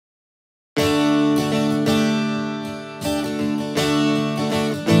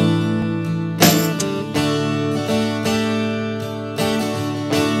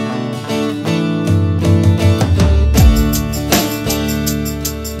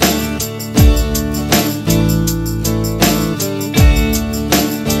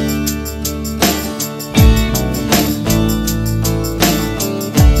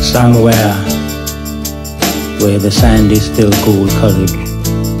Somewhere where the sand is still gold colored,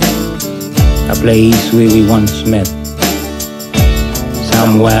 a place where we once met.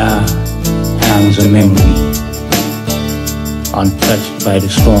 Somewhere hangs a memory, untouched by the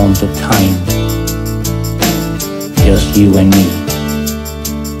storms of time. Just you and me.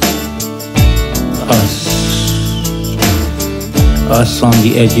 Us on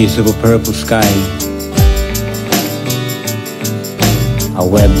the edges of a purple sky, a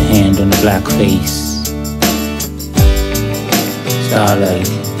webbed hand on a black face, starlight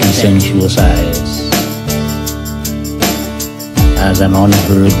and sensuous eyes, as an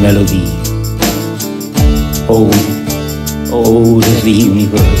unheard melody, old as the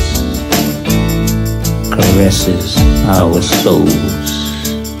universe, caresses our souls.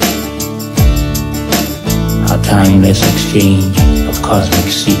 A timeless exchange of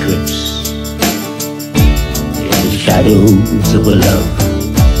cosmic secrets in the shadows of a love.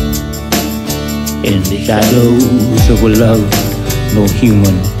 In the shadows of a love no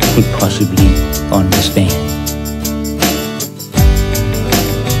human could possibly understand.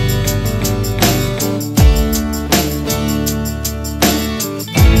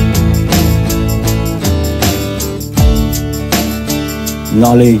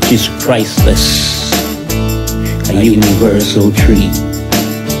 Knowledge is priceless, a universal tree.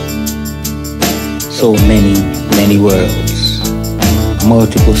 So many worlds,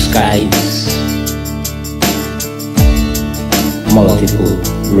 multiple skies, multiple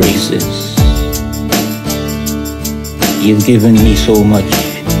races. You've given me so much,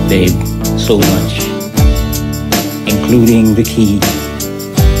 babe, so much, including the key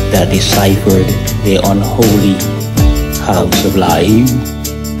that deciphered the unholy house of life.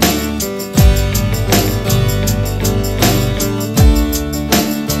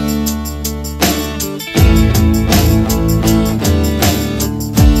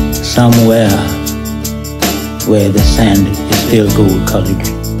 Somewhere where the sand is still gold colored,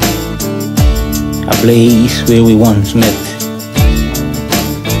 a place where we once met.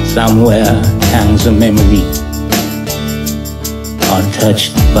 Somewhere hangs a memory,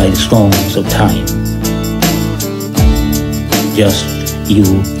 untouched by the storms of time. Just you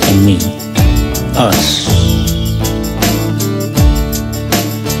and me, us.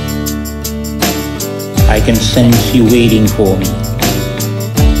 I can sense you waiting for me,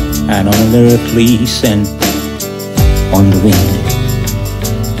 an unearthly scent on the wind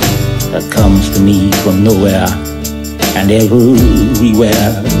that comes to me from nowhere and everywhere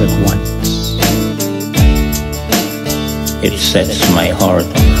at once. It sets my heart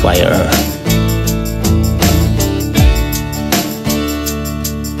on fire.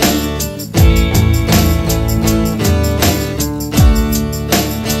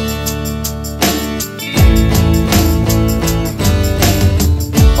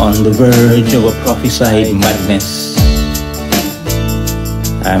 On the verge of a prophesied madness,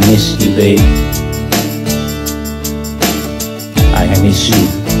 I miss you, babe. I miss you.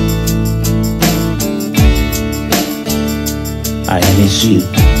 I miss you.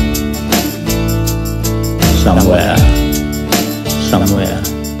 Somewhere.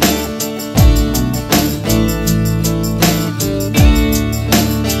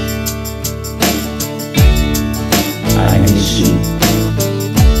 I miss you.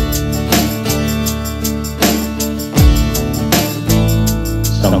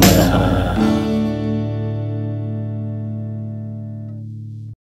 Somewhere.